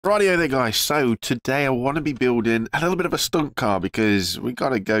Rightio there guys, so today I want to be building a little bit of a stunt car because we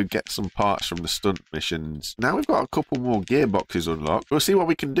got to go get some parts from the stunt missions. Now we've got a couple more gearboxes unlocked. We'll see what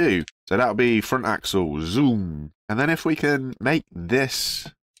we can do. So that'll be front axle, zoom. And then if we can make this,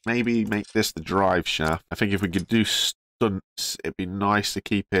 maybe make this the drive shaft. I think if we could do stunts, it'd be nice to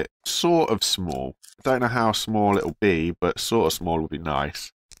keep it sort of small. I don't know how small it'll be, but sort of small would be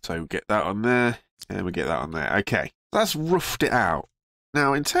nice. So we'll get that on there, and we get that on there. Okay, that's roughed it out.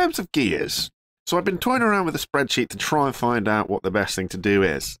 Now, in terms of gears, so I've been toying around with a spreadsheet to try and find out what the best thing to do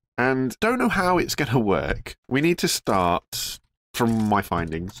is. And don't know how it's going to work. We need to start, from my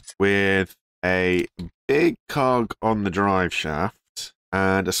findings, with a big cog on the drive shaft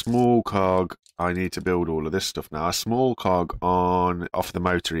and a small cog. I need to build all of this stuff now. A small cog on off the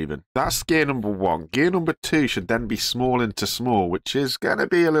motor even. That's gear number 1. Gear number 2 should then be small into small, which is going to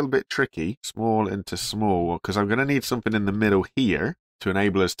be a little bit tricky. Small into small, because I'm going to need something in the middle here to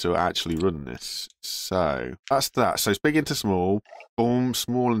enable us to actually run this. So that's that. So it's big into small, boom,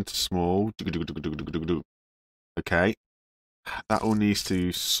 small into small. Okay. That all needs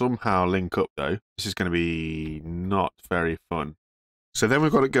to somehow link up though. This is going to be not very fun. So then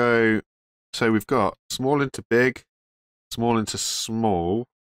we've got to go, so we've got small into big, small into small.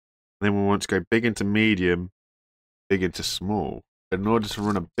 Then we want to go big into medium, big into small. In order to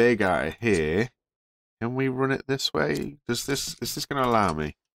run a big out of here, can we run it this way? Is this going to allow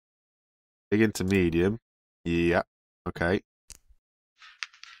me? Big into medium. Yeah. Okay.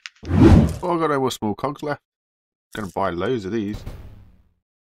 Oh, I've got no more small cogs left. I'm going to buy loads of these.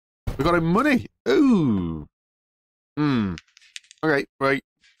 We've got no money. Ooh. Okay, right.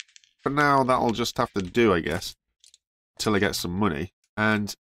 For now, that'll just have to do, I guess. Until I get some money.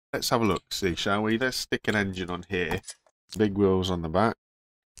 And let's have a look, see, shall we? Let's stick an engine on here. Big wheels on the back.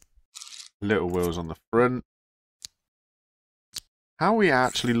 Little wheels on the front. How are we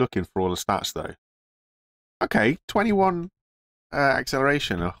actually looking for all the stats though? Okay, 21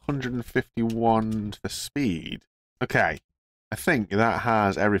 acceleration, 151 for speed. Okay, I think that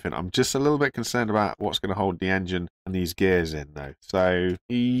has everything. I'm just a little bit concerned about what's going to hold the engine and these gears in though. So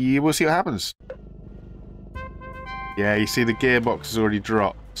we'll see what happens. Yeah, you see the gearbox has already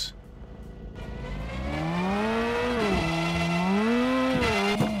dropped.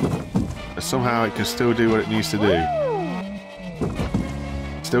 Somehow it can still do what it needs to do.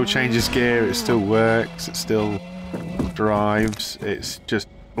 It still changes gear, it still works, it still drives, it's just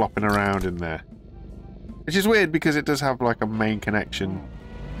flopping around in there. Which is weird because it does have like a main connection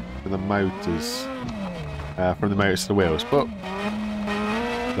to the motors, from the motors to the wheels, but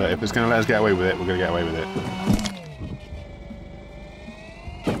if it's going to let us get away with it, we're going to get away with it.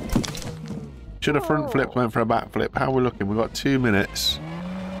 Should have front flipped, went for a back flip. How are we looking? We've got 2 minutes.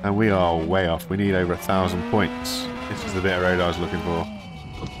 And we are way off. We need over 1,000 points. This is the bit of road I was looking for.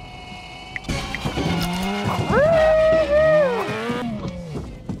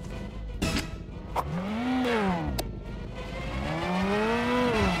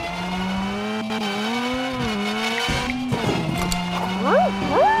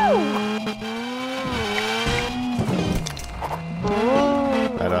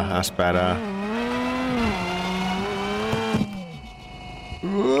 Better, that's better.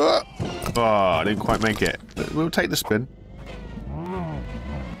 Oh, I didn't quite make it. But we'll take the spin.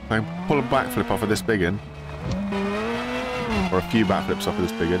 I can pull a backflip off of this big one. Or a few backflips off of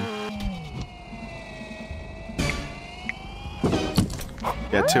this big one.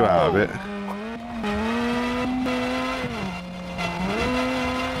 Get 2 out of it.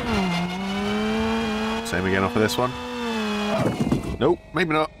 Same again off of this one. Nope,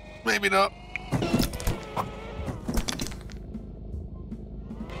 maybe not. Maybe not.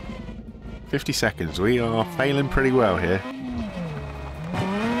 $50 seconds. We are failing pretty well here.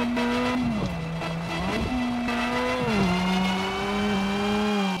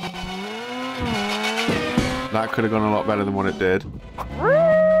 That could have gone a lot better than what it did.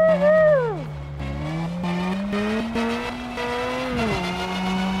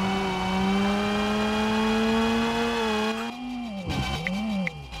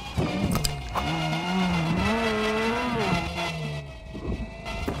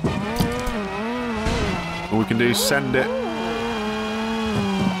 All we can do is send it.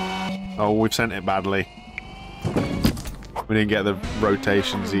 Oh, we've sent it badly. We didn't get the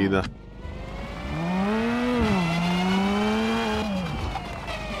rotations either.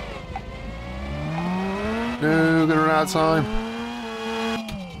 No, we're gonna run out of time.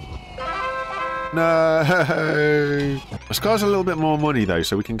 No! Let's go us a little bit more money though,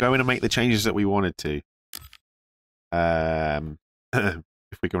 so we can go in and make the changes that we wanted to.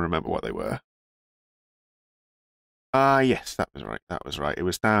 If we can remember what they were. Ah, yes, that was right. That was right. It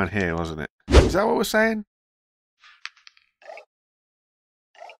was down here, wasn't it? Is that what we're saying?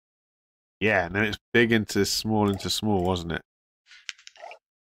 Yeah, and then it's big into small, wasn't it?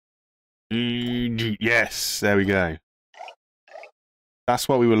 Yes, there we go. That's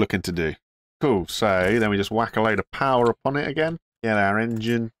what we were looking to do. Cool, so then we just whack a load of power upon it again. Get our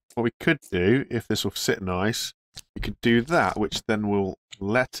engine. What we could do, if this will sit nice, we could do that, which then will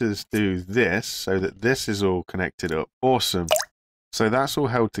let us do this, so that this is all connected up. Awesome. So that's all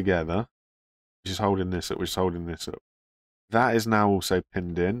held together. Which is holding this up, which is holding this up. That is now also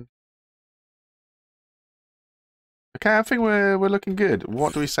pinned in. Okay, I think we're looking good.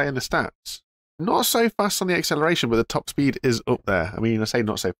 What do we say in the stats? Not so fast on the acceleration, but the top speed is up there. I mean, I say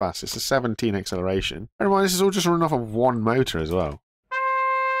not so fast. It's a 17 acceleration. Bear in mind, this is all just run off of one motor as well.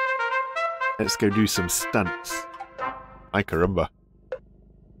 Let's go do some stunts. Ay caramba.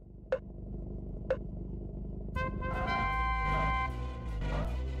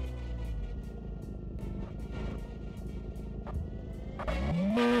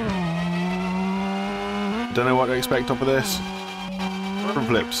 Don't know what to expect off of this. Front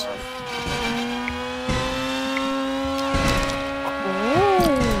flips.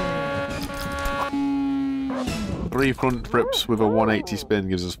 Three front flips with a 180 spin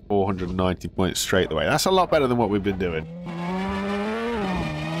gives us 490 points straight away. That's a lot better than what we've been doing.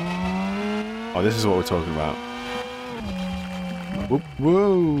 Oh, this is what we're talking about. Whoop,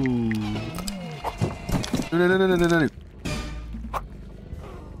 whoa! No.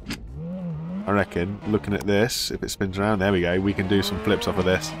 I reckon, looking at this, if it spins around, there we go, we can do some flips off of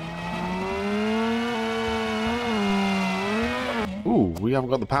this. Ooh, we haven't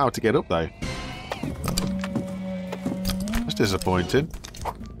got the power to get up though. That's disappointing.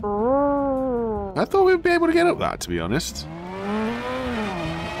 I thought we'd be able to get up that, to be honest.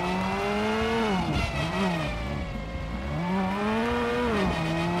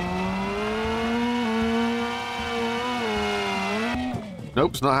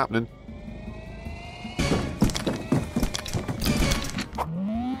 Nope, it's not happening.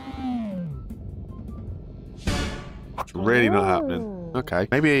 It's really not happening. Okay.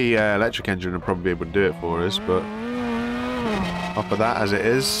 Maybe an electric engine would probably be able to do it for us, but off of that as it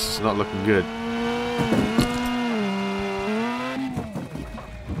is, it's not looking good.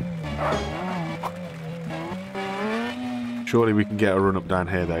 Surely we can get a run up down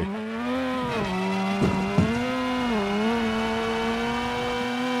here though.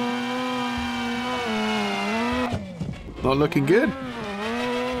 Not looking good.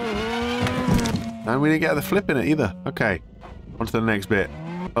 And we didn't get the flip in it either. Okay, on to the next bit.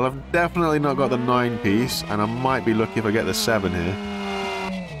 Well, I've definitely not got the 9-piece, and I might be lucky if I get the 7 here.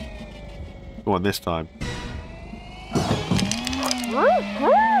 Go on, this time.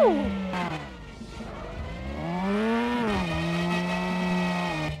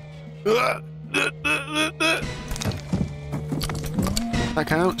 That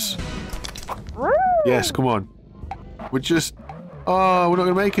counts. Yes, come on. We're just... Oh, we're not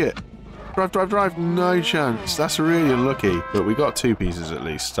going to make it. Drive. No chance. That's really unlucky. But we got 2 pieces at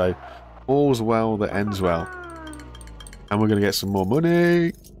least. So, all's well that ends well. And we're going to get some more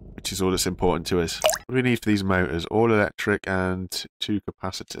money, which is all that's important to us. What do we need for these motors? All electric and 2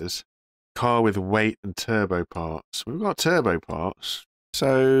 capacitors. Car with weight and turbo parts. We've got turbo parts.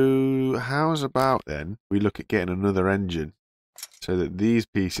 So, how's about then we look at getting another engine so that these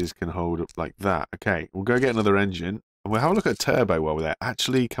pieces can hold up like that. Okay, we'll go get another engine. And we'll have a look at a turbo while we're there.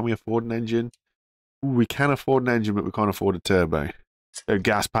 Actually, can we afford an engine? Ooh, we can afford an engine, but we can't afford a turbo. A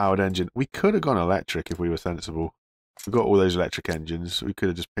gas-powered engine. We could have gone electric if we were sensible. We've got all those electric engines. We could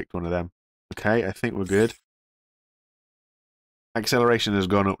have just picked one of them. Okay, I think we're good. Acceleration has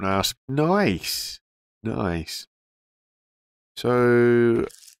gone up now. Nice. Nice. So,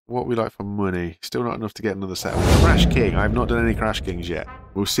 what we like for money? Still not enough to get another set. Crash King. I have not done any Crash Kings yet.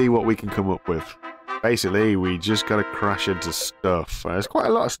 We'll see what we can come up with. Basically, we just gotta crash into stuff. There's quite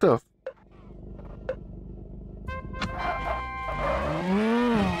a lot of stuff.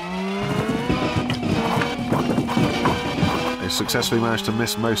 I successfully managed to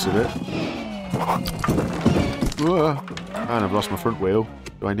miss most of it. Whoa. And I've lost my front wheel.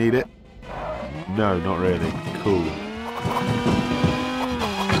 Do I need it? No, not really. Cool.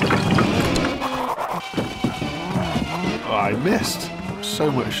 Oh, I missed. So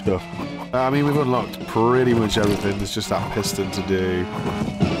much stuff. I mean, we've unlocked pretty much everything. There's just that piston to do.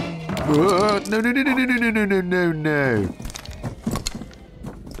 Whoa, no.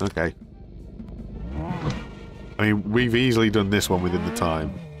 Okay. I mean, we've easily done this one within the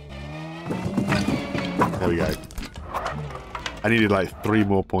time. There we go. I needed like 3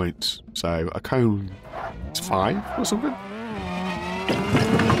 more points. So, a cone. It's 5 or something.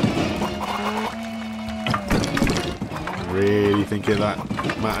 Really thinking that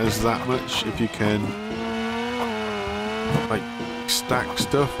matters that much. If you can like stack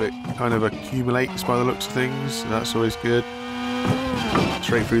stuff, it kind of accumulates by the looks of things. That's always good.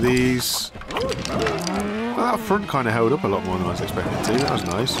 Straight through these. Well, that front kind of held up a lot more than I was expecting it to. That was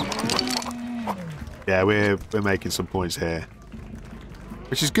nice. Yeah, we're making some points here,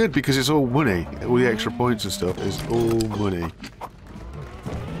 which is good because it's all money. All the extra points and stuff is all money,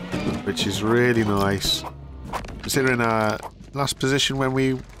 which is really nice. Considering our last position when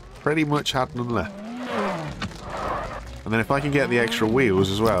we pretty much had none left. And then if I can get the extra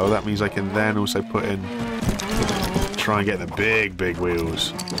wheels as well, that means I can then also put in... try and get the big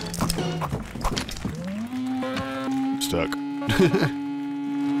wheels. I'm stuck.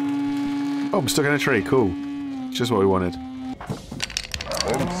 Oh, I'm stuck in a tree. Cool. It's just what we wanted.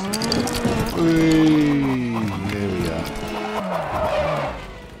 Whee! There we are.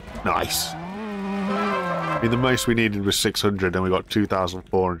 Nice. I mean, the most we needed was 600 and we got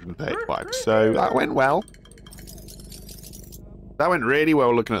 2,435. So that went well. That went really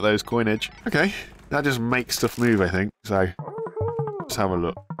well looking at those coinage. Okay, that just makes stuff move, I think. So let's have a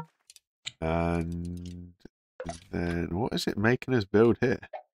look. And then what is it making us build here?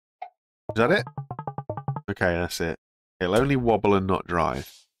 Is that it? Okay, that's it. It'll only wobble and not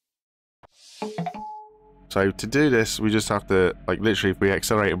drive. So to do this, we just have to, like, literally, if we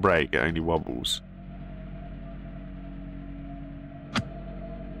accelerate and brake, it only wobbles.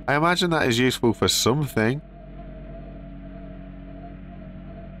 I imagine that is useful for something.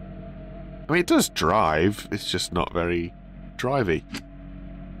 I mean, it does drive, it's just not very drivey.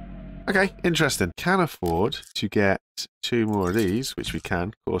 Okay, interesting. Can afford to get 2 more of these, which we can.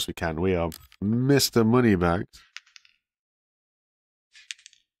 Of course we can. We are Mr. Moneybags.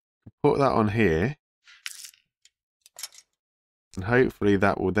 Put that on here. And hopefully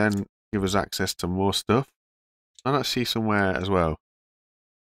that will then give us access to more stuff. I don't see somewhere as well.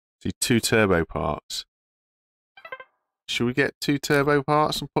 See 2 turbo parts. Should we get 2 turbo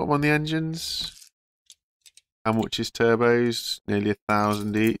parts and put them on the engines? How much is turbos? Nearly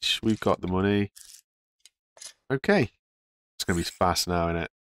 1,000 each. We've got the money. Okay. It's going to be fast now, isn't it?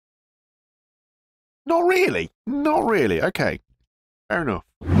 Not really. Not really. Okay. Fair enough.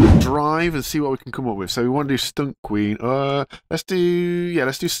 Drive and see what we can come up with. So we want to do Stunt Queen. Let's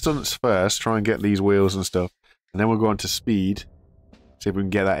do Stunts first. Try and get these wheels and stuff. And then we'll go on to Speed. See if we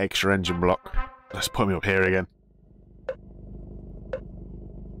can get that extra engine block. Let's put me up here again.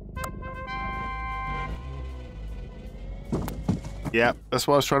 Yeah, that's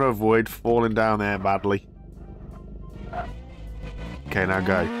what I was trying to avoid, falling down there badly. Okay, now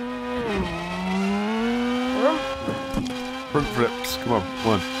go. Front flips, come on,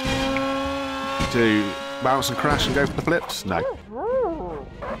 1, 2, bounce and crash and go for the flips? No.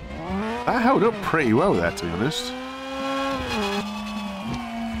 That held up pretty well there, to be honest.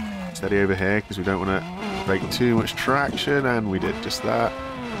 Steady over here, because we don't want to break too much traction, and we did just that.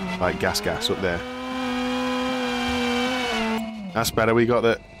 Like gas up there. That's better, we got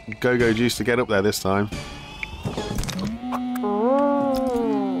the go-go juice to get up there this time.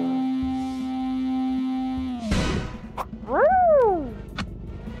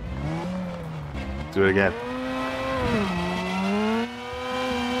 Do it again.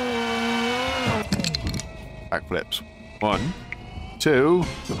 Backflips. 1, 2.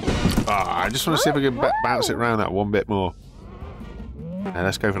 I just want to see if we can bounce it around that one bit more. Now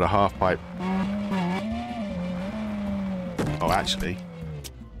let's go for the half pipe. Oh, actually,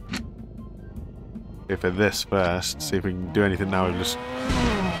 go for this first. See if we can do anything now. We've just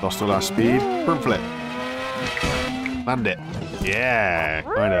lost all our speed. Front flip. Land it. Yeah,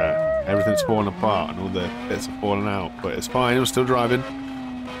 kind of. Everything's falling apart and all the bits are falling out, but it's fine. I'm still driving.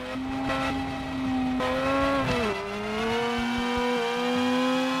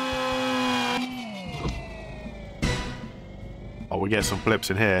 Oh, we get some flips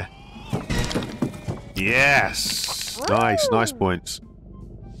in here. Yes. Nice, nice points.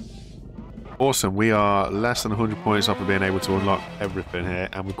 Awesome, we are less than 100 points off of being able to unlock everything here,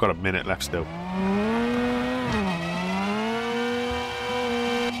 and we've got a minute left still.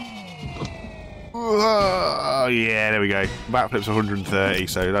 Oh, yeah, there we go. Backflip's 130,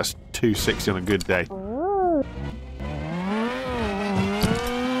 so that's 260 on a good day.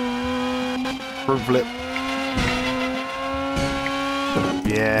 Front flip.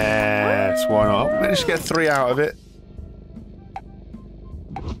 Yes, why not? Managed to get 3 out of it.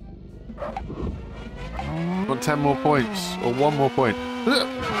 Want 10 more points, or 1 more point.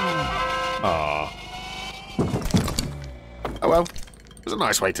 Ah. Oh well, it was a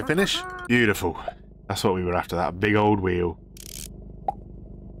nice way to finish. Beautiful. That's what we were after, that big old wheel.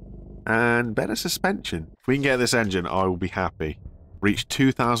 And better suspension. If we can get this engine, I will be happy. Reached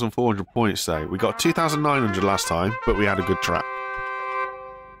 2,400 points though. We got 2,900 last time, but we had a good track.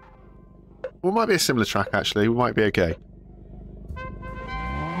 Well, it might be a similar track actually. We might be okay.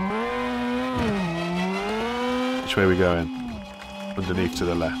 Which way are we going? Underneath to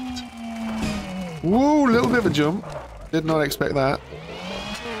the left. Whoa, a little bit of a jump. Did not expect that.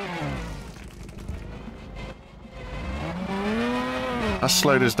 That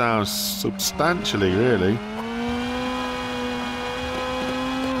slowed us down substantially, really.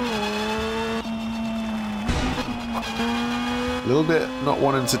 A little bit not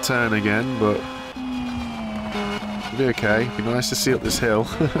wanting to turn again, but it'll be okay. Be nice to see up this hill.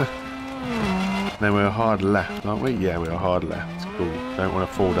 Then we're hard left, aren't we? Yeah, we're hard left. Cool. Don't want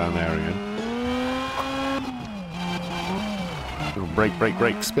to fall down there again. Brake, brake,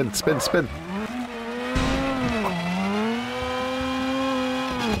 brake. Spin, spin, spin.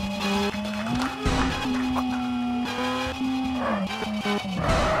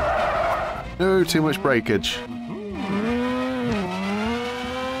 No, too much breakage.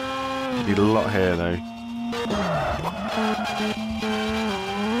 Need a lot here, though.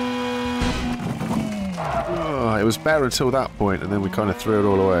 Oh, it was better until that point, and then we kind of threw it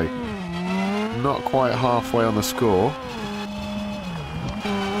all away. Not quite halfway on the score.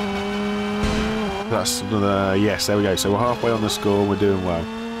 That's another... Yes, there we go. So we're halfway on the score, we're doing well.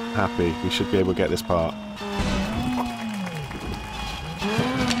 Happy. We should be able to get this part.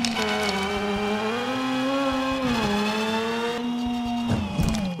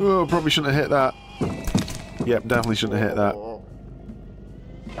 Oh, probably shouldn't have hit that. Yep, definitely shouldn't have hit that.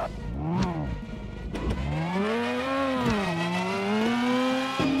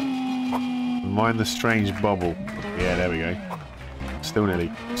 Mind the strange bubble. Yeah, there we go. Still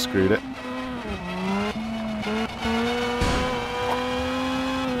nearly screwed it.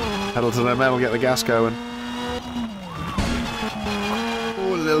 Pedal to the metal, get the gas going.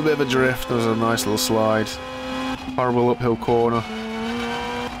 Oh, a little bit of a drift. There was a nice little slide. Horrible uphill corner.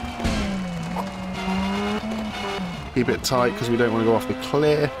 Keep it tight because we don't want to go off the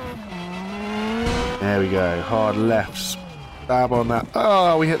cliff. There we go. Hard left. Stab on that.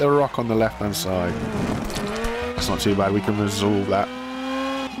 Oh, we hit the rock on the left-hand side. That's not too bad. We can resolve that.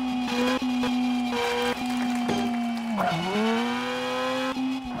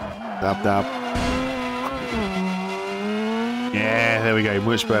 Dab, dab. Yeah, there we go.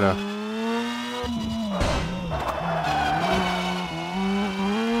 Much better.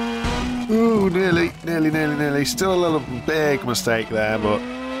 Ooh, nearly, nearly, nearly, nearly. Still a little big mistake there, but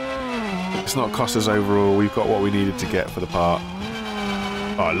it's not cost us overall. We've got what we needed to get for the part.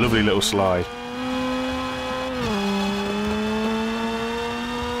 Oh, lovely little slide.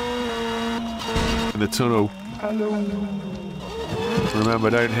 In the tunnel. Hello. Remember,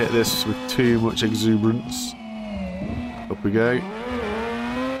 don't hit this with too much exuberance. Up we go.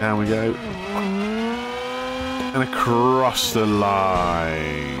 Down we go. And across the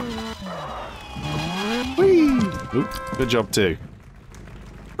line. Whee! Oop, good job too.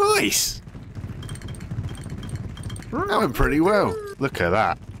 Nice! That went pretty well. Look at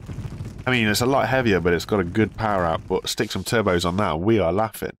that. I mean, it's a lot heavier, but it's got a good power output. Stick some turbos on that, we are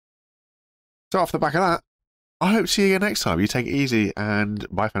laughing. So off the back of that, I hope to see you again next time. You take it easy, and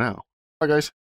bye for now. Bye, guys.